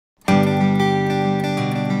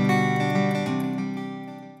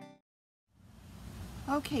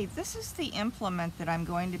Okay, this is the implement that I'm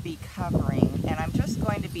going to be covering, and I'm just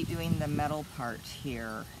going to be doing the metal part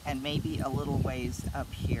here and maybe a little ways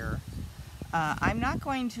up here. I'm not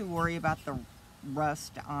going to worry about the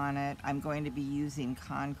rust on it. I'm going to be using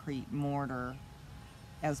concrete mortar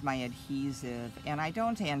as my adhesive, and I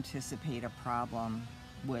don't anticipate a problem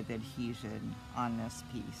with adhesion on this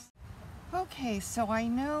piece. Okay, so I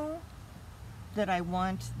know that I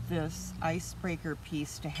want this icebreaker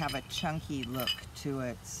piece to have a chunky look to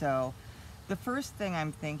it. So the first thing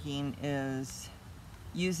I'm thinking is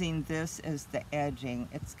using this as the edging.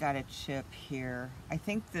 It's got a chip here. I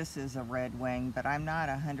think this is a red wing, but I'm not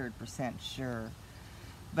 100% sure.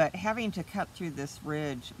 But having to cut through this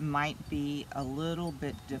ridge might be a little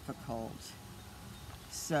bit difficult.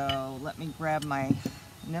 So let me grab my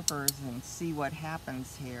nippers and see what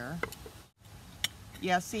happens here.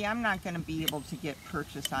 Yeah, see, I'm not going to be able to get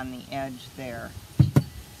purchase on the edge there.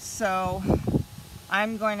 So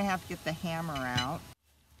I'm going to have to get the hammer out.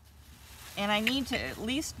 And I need to at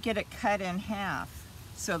least get it cut in half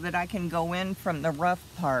so that I can go in from the rough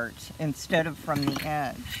part instead of from the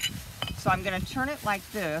edge. So I'm going to turn it like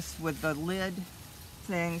this with the lid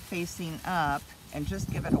thing facing up and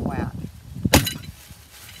just give it a whack.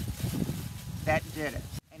 That did it.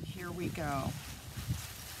 And here we go.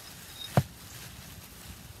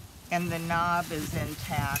 And the knob is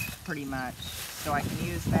intact pretty much, so I can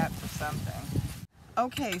use that for something.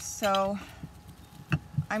 Okay, so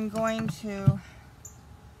I'm going to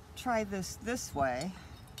try this way.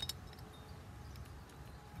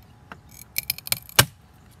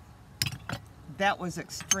 That was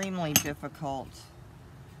extremely difficult,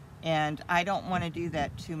 and I don't want to do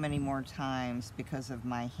that too many more times because of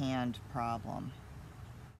my hand problem.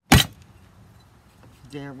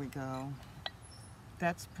 There we go.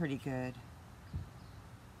 That's pretty good.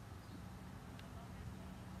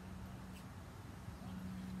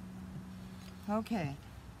 Okay,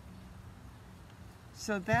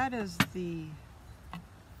 so that is the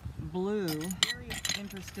blue. Very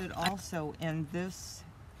interested also in this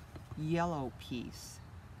yellow piece.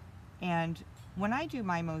 And when I do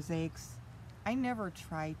my mosaics, I never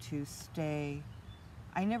try to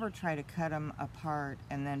cut them apart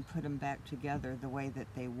and then put them back together the way that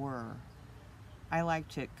they were. I like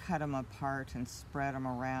to cut them apart and spread them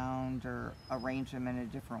around or arrange them in a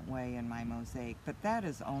different way in my mosaic, but that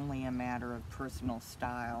is only a matter of personal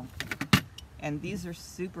style. And these are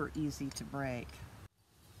super easy to break.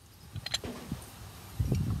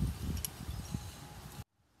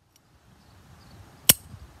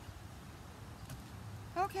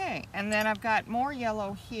 Okay, and then I've got more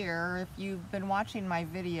yellow here. If you've been watching my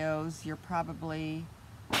videos, you probably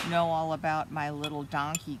know all about my little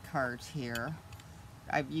donkey cart here.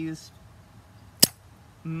 I've used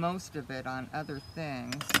most of it on other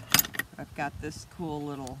things. I've got this cool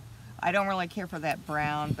little, I don't really care for that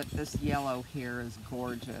brown, but this yellow here is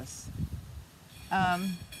gorgeous. I'd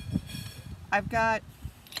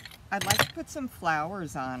like to put some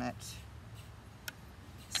flowers on it.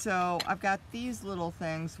 So I've got these little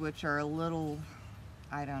things which are a little,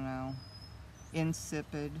 I don't know,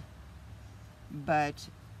 insipid, but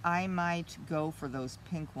I might go for those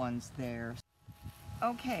pink ones there.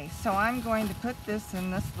 Okay, so I'm going to put this in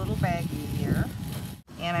this little baggie here,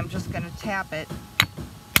 and I'm just going to tap it.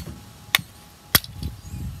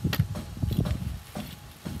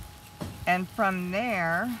 And from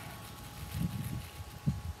there,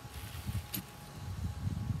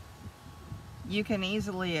 you can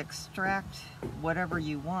easily extract whatever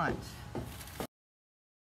you want.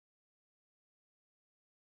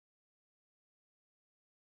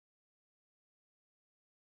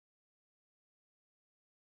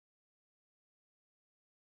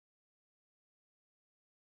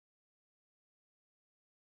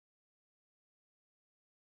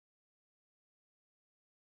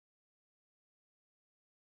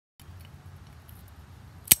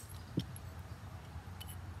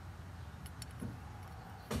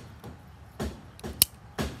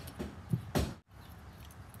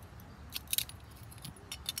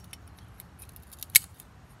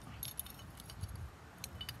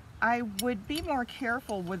 I would be more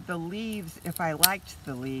careful with the leaves if I liked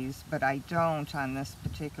the leaves, but I don't on this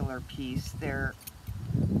particular piece. They're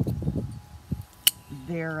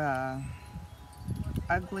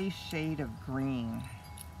ugly shade of green.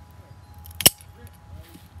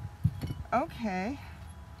 Okay,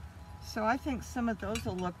 so I think some of those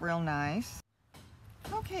will look real nice.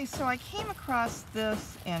 Okay, so I came across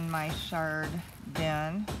this in my shard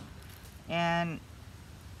bin, and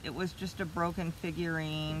it was just a broken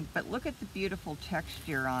figurine, but look at the beautiful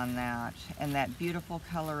texture on that and that beautiful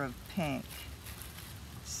color of pink.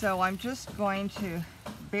 So I'm just going to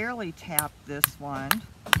barely tap this one.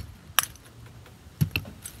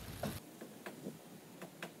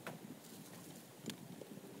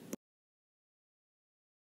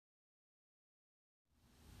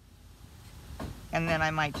 And then I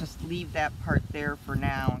might just leave that part there for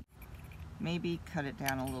now. Maybe cut it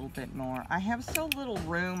down a little bit more. I have so little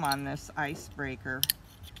room on this icebreaker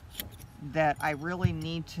that I really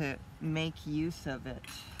need to make use of it.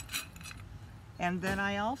 And then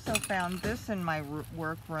I also found this in my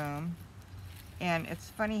workroom. And it's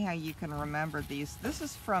funny how you can remember these. This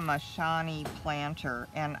is from a Shawnee planter,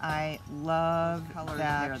 and I love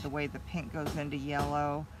that there, the way the pink goes into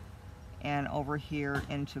yellow and over here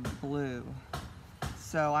into blue.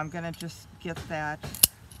 So I'm gonna just get that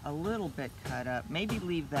a little bit cut up, maybe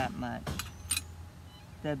leave that much.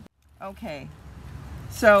 Okay,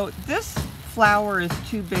 so this flower is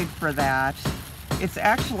too big for that. It's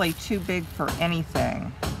actually too big for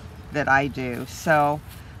anything that I do. So,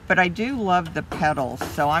 but I do love the petals,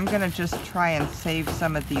 so I'm gonna just try and save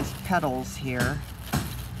some of these petals here.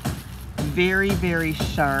 Very, very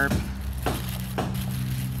sharp.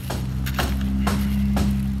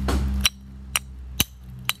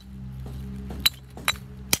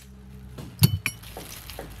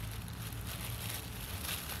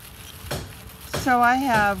 So I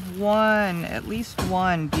have at least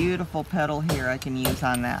one beautiful petal here I can use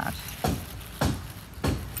on that.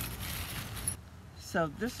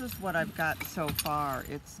 So this is what I've got so far.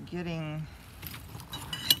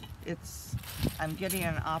 I'm getting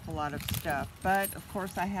an awful lot of stuff, but of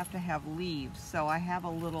course I have to have leaves. So I have a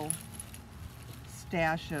little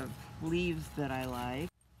stash of leaves that I like.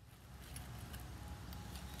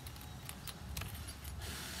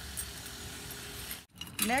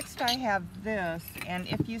 Next I have this, and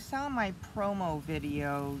if you saw my promo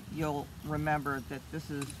video, you'll remember that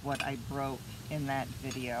this is what I broke in that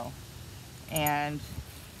video. And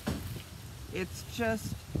it's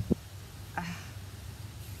just,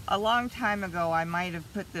 a long time ago I might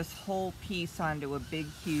have put this whole piece onto a big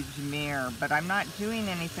huge mirror, but I'm not doing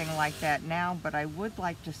anything like that now, but I would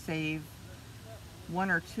like to save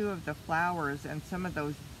one or two of the flowers and some of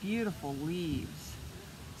those beautiful leaves.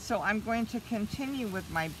 So I'm going to continue with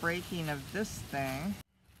my breaking of this thing.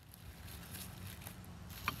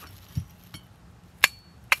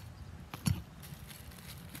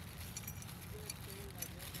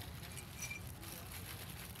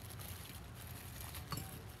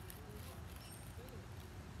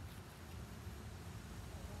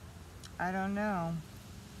 I don't know.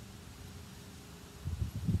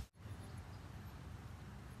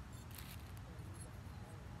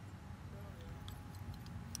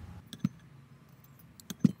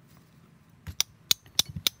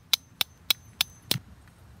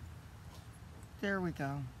 There we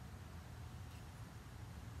go.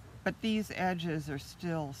 But these edges are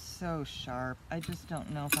still so sharp. I just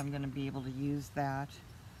don't know if I'm going to be able to use that.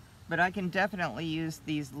 But I can definitely use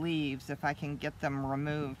these leaves if I can get them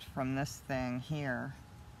removed from this thing here.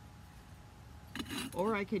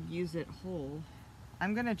 Or I could use it whole.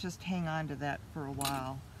 I'm going to just hang on to that for a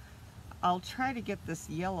while. I'll try to get this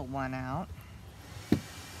yellow one out.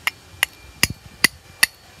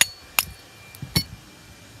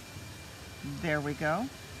 There we go.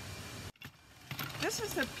 This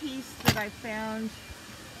is a piece that I found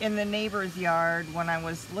in the neighbor's yard when I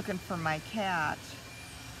was looking for my cat.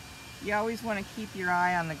 You always want to keep your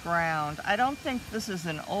eye on the ground. I don't think this is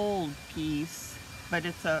an old piece, but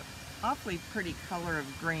it's a awfully pretty color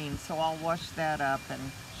of green, so I'll wash that up and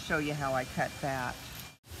show you how I cut that.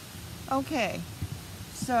 Okay,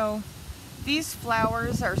 so these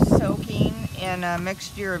flowers are soaking in a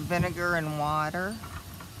mixture of vinegar and water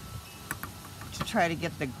to try to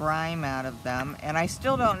get the grime out of them, and I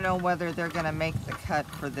still don't know whether they're going to make the cut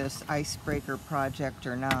for this icebreaker project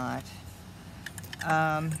or not.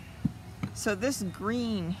 So this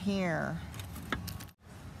green here,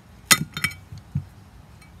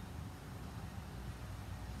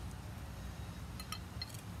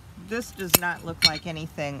 this does not look like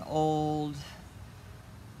anything old.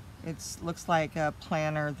 It looks like a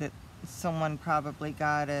planter that someone probably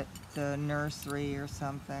got at the nursery or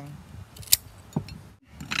something.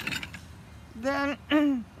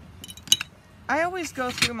 Then I always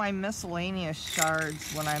go through my miscellaneous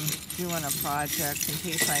shards when I'm doing a project in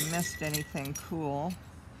case I missed anything cool.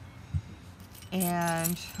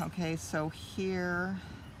 And okay, so here,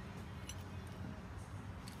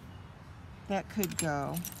 that could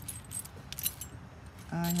go.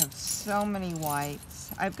 I have so many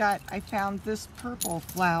whites. I found this purple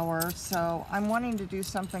flower, so I'm wanting to do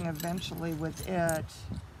something eventually with it.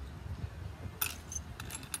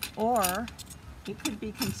 Or It could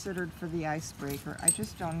be considered for the icebreaker. I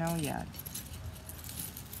just don't know yet.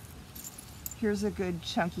 Here's a good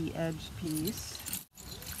chunky edge piece.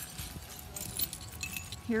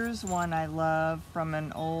 Here's one I love from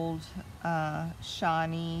an old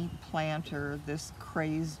Shawnee planter, this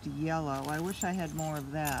crazed yellow. I wish I had more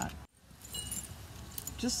of that.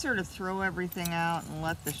 Just sort of throw everything out and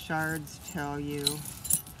let the shards tell you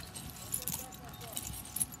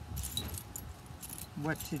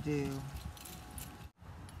what to do.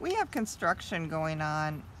 We have construction going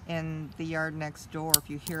on in the yard next door. If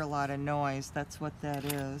you hear a lot of noise, that's what that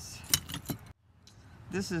is.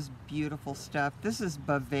 This is beautiful stuff. This is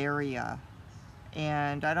Bavaria.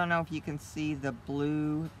 And I don't know if you can see the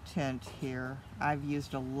blue tint here. I've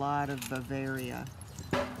used a lot of Bavaria.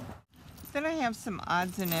 Then I have some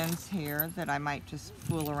odds and ends here that I might just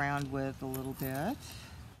fool around with a little bit.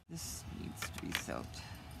 This needs to be soaked.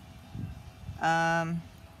 A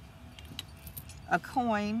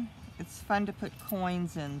coin. It's fun to put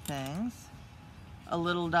coins in things. A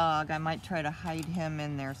little dog. I might try to hide him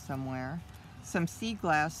in there somewhere. Some sea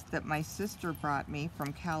glass that my sister brought me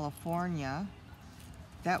from California.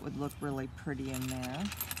 That would look really pretty in there.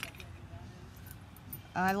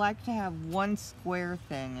 I like to have one square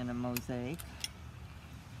thing in a mosaic.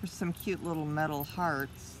 There's some cute little metal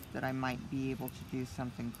hearts that I might be able to do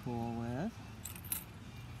something cool with.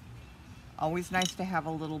 Always nice to have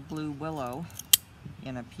a little blue willow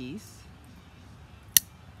in a piece.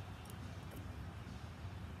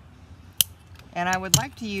 And I would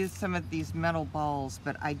like to use some of these metal balls,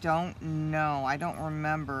 but I don't know. I don't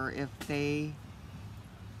remember if they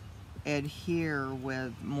adhere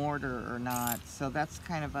with mortar or not, so that's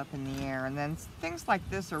kind of up in the air. And then things like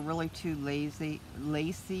this are really too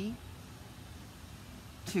lacy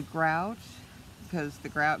to grout, because the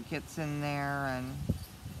grout gets in there and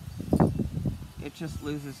it just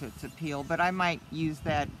loses its appeal. But I might use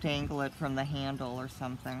that, dangle it from the handle or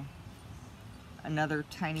something. Another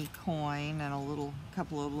tiny coin and a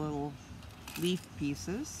couple of little leaf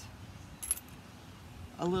pieces.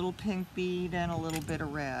 A little pink bead and a little bit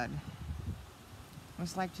of red. I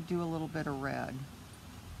always like to do a little bit of red.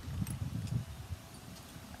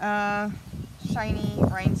 Shiny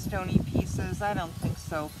rhinestoney pieces. I don't think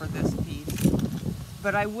so for this piece.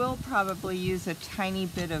 But I will probably use a tiny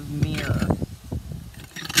bit of mirror.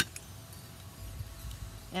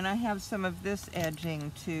 And I have some of this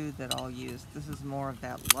edging too that I'll use. This is more of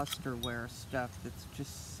that lusterware stuff that's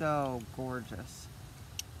just so gorgeous.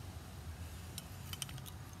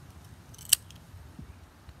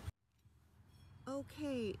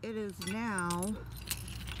 Okay, it is now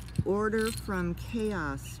order from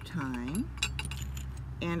chaos time.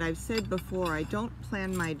 And I've said before, I don't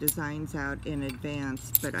plan my designs out in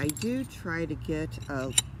advance, but I do try to get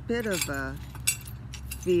a bit of a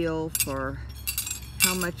feel for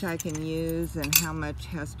how much I can use and how much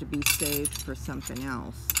has to be saved for something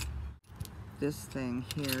else. This thing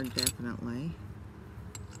here, definitely.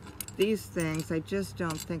 These things, I just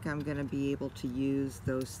don't think I'm going to be able to use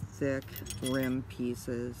those thick rim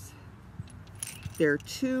pieces. They're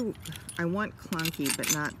too, I want clunky,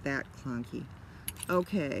 but not that clunky.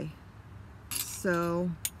 Okay, so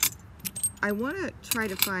I want to try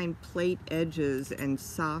to find plate edges and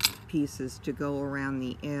soft pieces to go around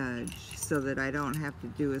the edge so that I don't have to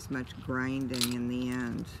do as much grinding in the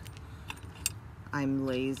end. I'm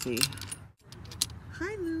lazy.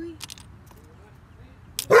 Hi, Louie.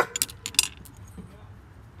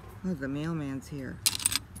 Oh, the mailman's here.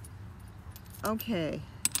 Okay.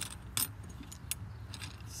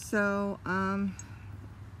 So, I'm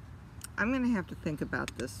going to have to think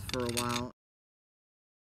about this for a while.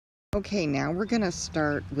 Okay, now we're going to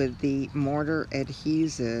start with the mortar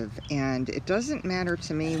adhesive, and it doesn't matter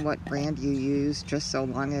to me what brand you use, just so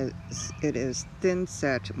long as it is thin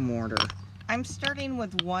set mortar. I'm starting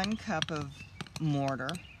with 1 cup of mortar.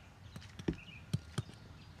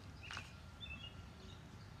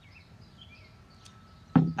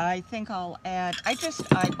 I think I'll add, I just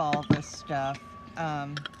eyeball this stuff.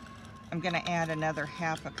 I'm going to add another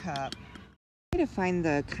 ½ a cup. Try to find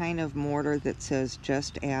the kind of mortar that says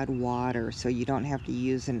just add water so you don't have to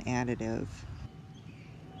use an additive.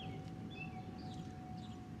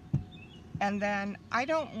 And then I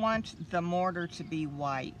don't want the mortar to be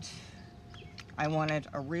white. I want it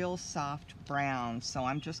a real soft brown, so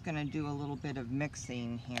I'm just going to do a little bit of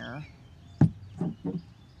mixing here.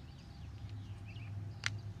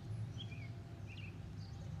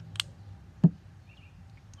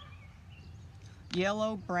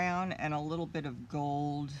 Yellow, brown, and a little bit of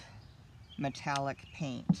gold metallic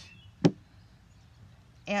paint.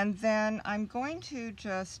 And then I'm going to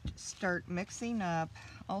just start mixing up.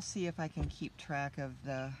 I'll see if I can keep track of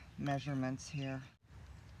the measurements here.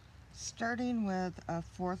 Starting with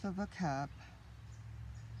 1/4 of a cup,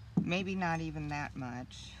 maybe not even that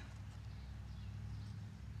much.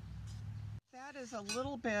 That is a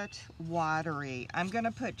little bit watery. I'm going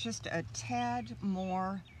to put just a tad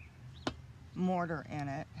more mortar in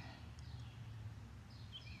it.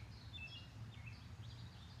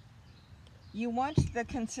 You want the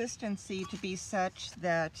consistency to be such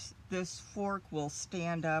that this fork will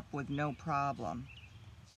stand up with no problem.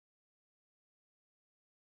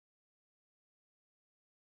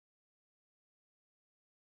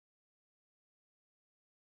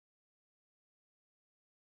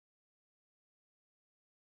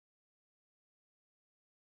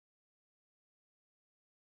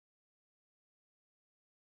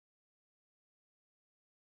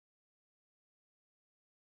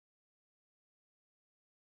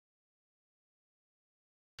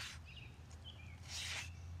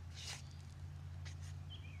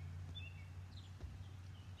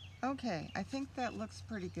 Okay, I think that looks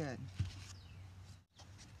pretty good.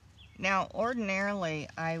 Now, ordinarily,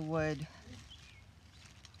 I would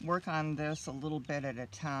work on this a little bit at a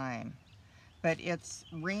time, but it's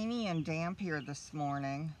rainy and damp here this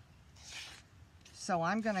morning, so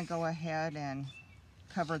I'm going to go ahead and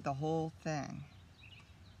cover the whole thing.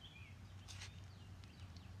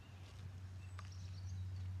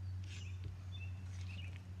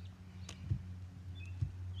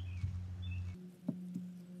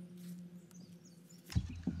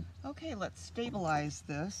 Okay, let's stabilize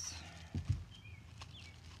this.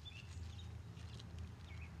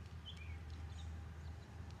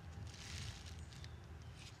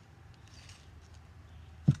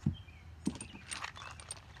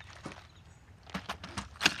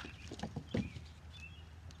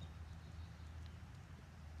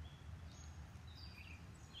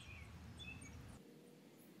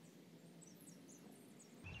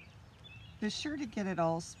 Be sure to get it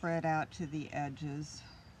all spread out to the edges.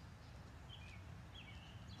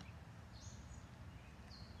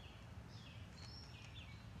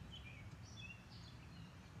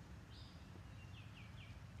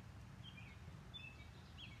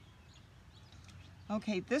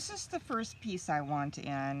 Okay, this is the first piece I want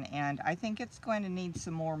in, and I think it's going to need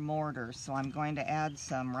some more mortar, so I'm going to add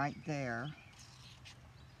some right there.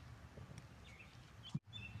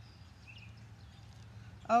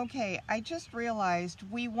 Okay, I just realized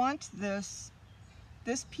we want this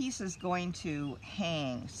piece is going to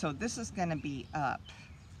hang, so this is going to be up.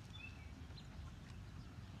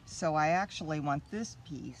 So I actually want this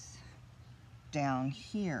piece down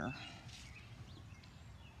here.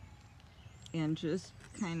 And just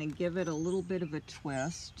kind of give it a little bit of a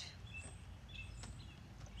twist.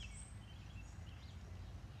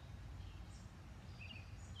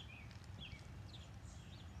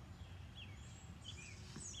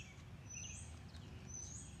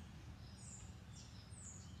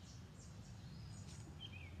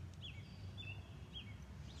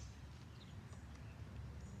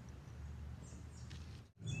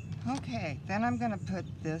 Okay, then I'm going to put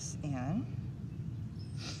this in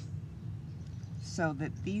so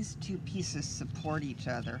that these two pieces support each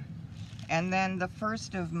other. And then the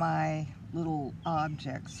first of my little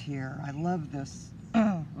objects here, I love this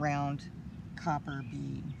round copper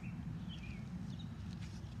bead.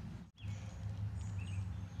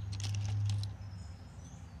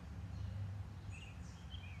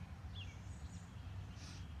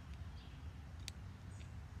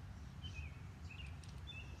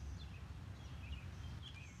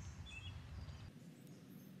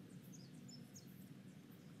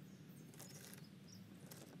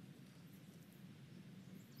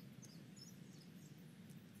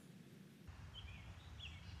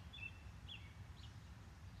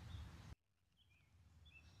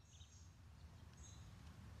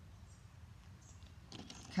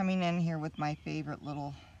 Coming in here with my favorite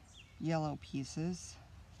little yellow pieces.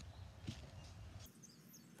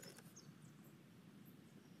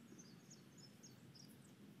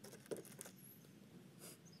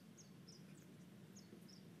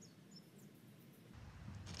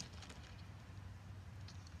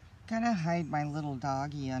 Gonna hide my little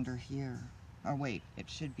doggy under here. Oh wait, it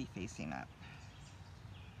should be facing up.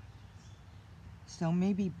 So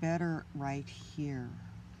maybe better right here.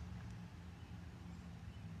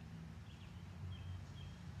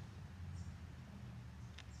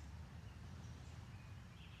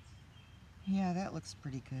 Yeah, that looks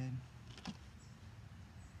pretty good.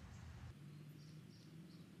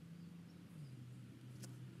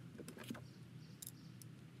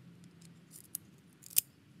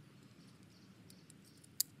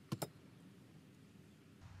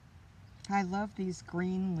 I love these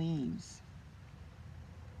green leaves.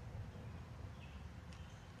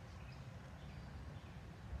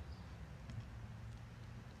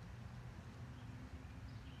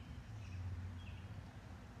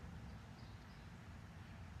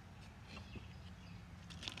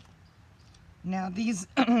 Now these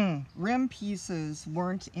rim pieces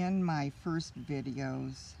weren't in my first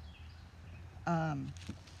videos.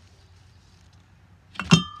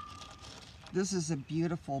 This is a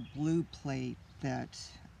beautiful blue plate that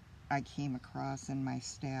I came across in my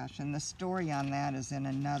stash, and the story on that is in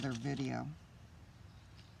another video.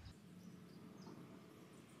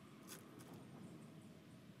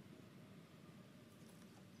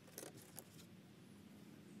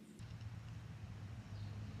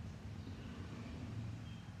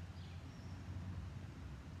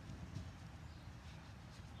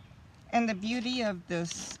 And the beauty of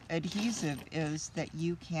this adhesive is that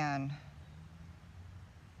you can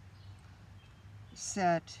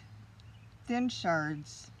set thin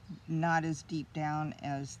shards not as deep down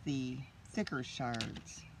as the thicker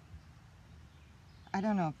shards. I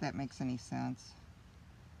don't know if that makes any sense.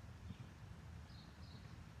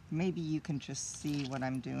 Maybe you can just see what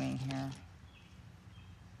I'm doing here.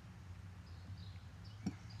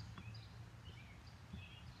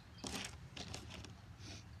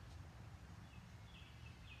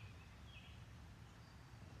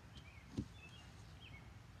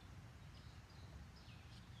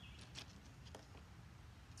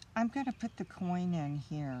 I'm going to put the coin in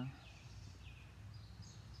here.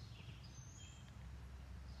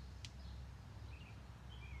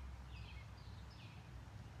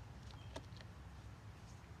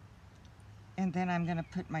 And then I'm going to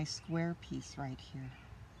put my square piece right here.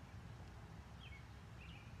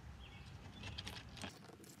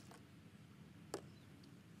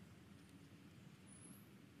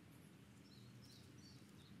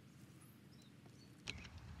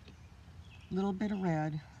 Little bit of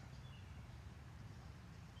red.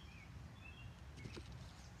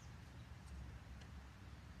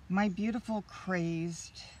 My beautiful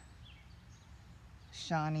crazed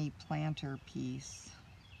Shawnee planter piece.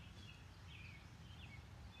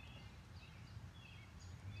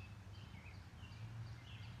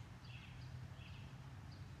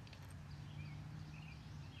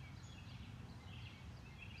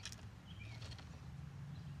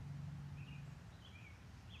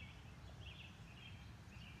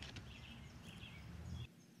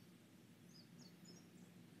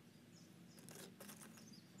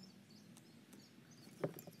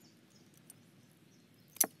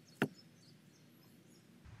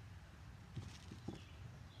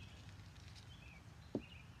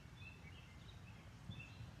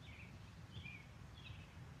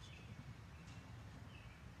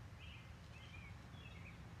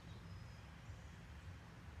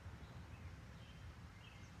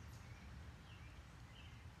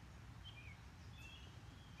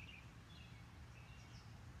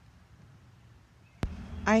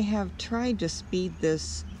 I have tried to speed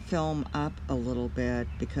this film up a little bit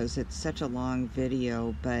because it's such a long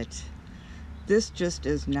video, but this just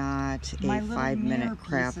is not a 5-minute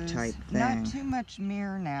craft type thing. Not too much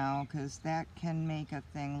mirror now, because that can make a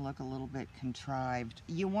thing look a little bit contrived.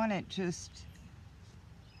 You want it just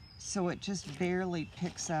so it just barely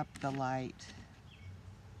picks up the light.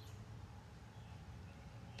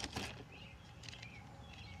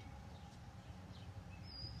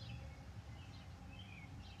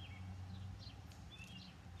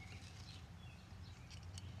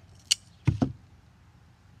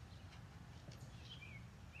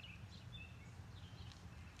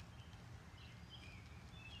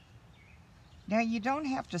 Now you don't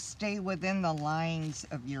have to stay within the lines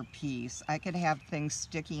of your piece. I could have things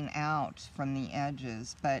sticking out from the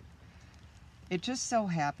edges, but it just so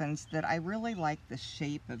happens that I really like the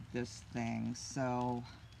shape of this thing, so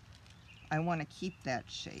I want to keep that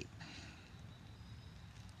shape.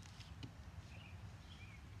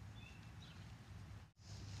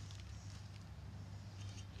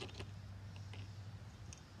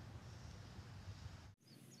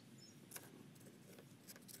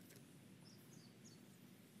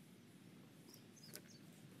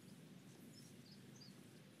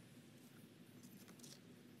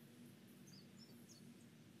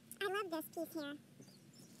 I love this piece here.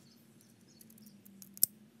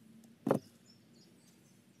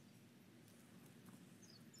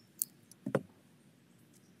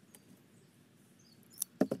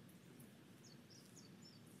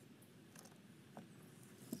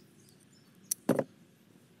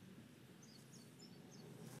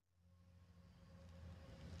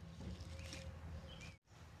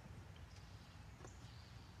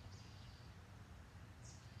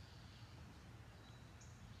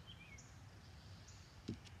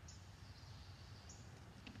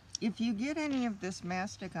 If you get any of this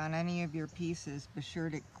mastic on any of your pieces, be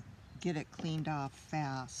sure to get it cleaned off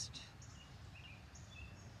fast.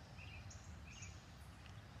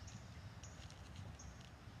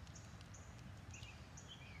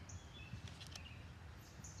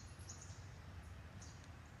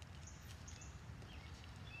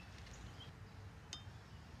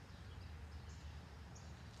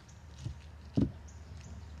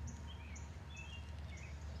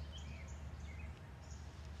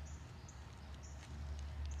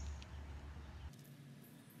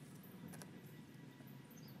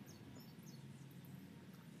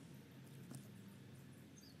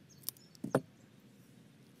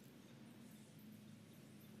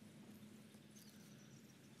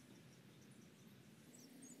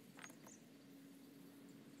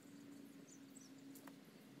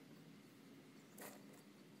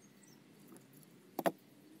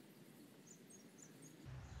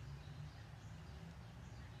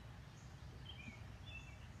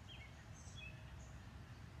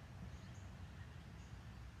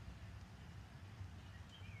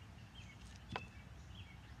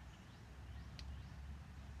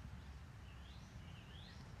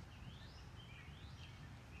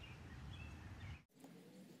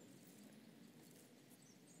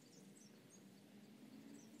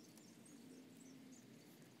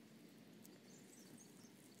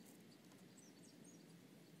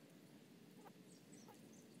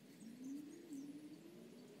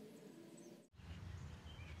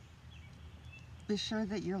 Be sure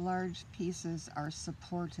that your large pieces are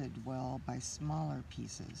supported well by smaller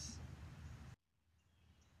pieces.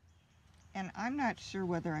 And I'm not sure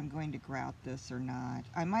whether I'm going to grout this or not.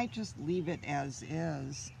 I might just leave it as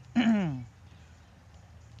is.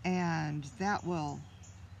 And that will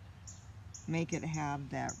make it have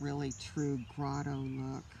that really true grotto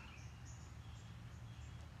look.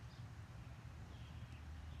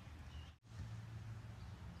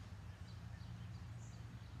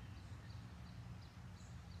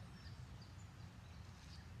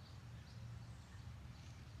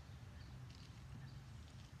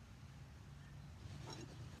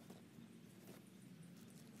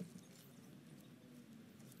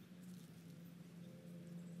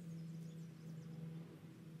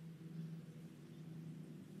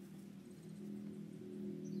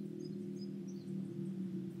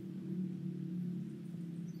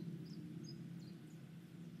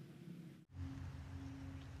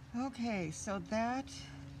 Okay, so that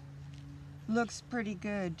looks pretty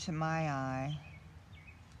good to my eye.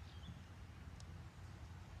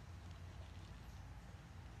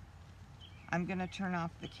 I'm gonna turn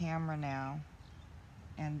off the camera now,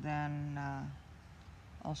 and then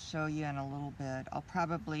I'll show you in a little bit. I'll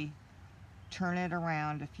probably turn it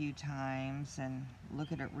around a few times and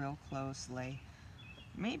look at it real closely.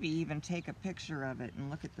 Maybe even take a picture of it and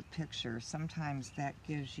look at the picture. Sometimes that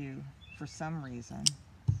gives you, for some reason,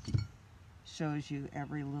 shows you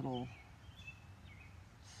every little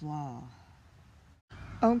flaw.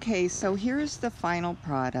 Okay, so here's the final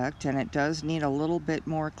product, and it does need a little bit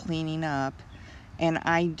more cleaning up. And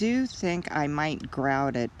I do think I might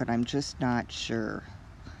grout it, but I'm just not sure.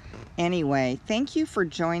 Anyway, thank you for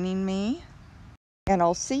joining me, and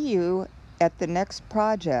I'll see you at the next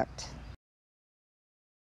project.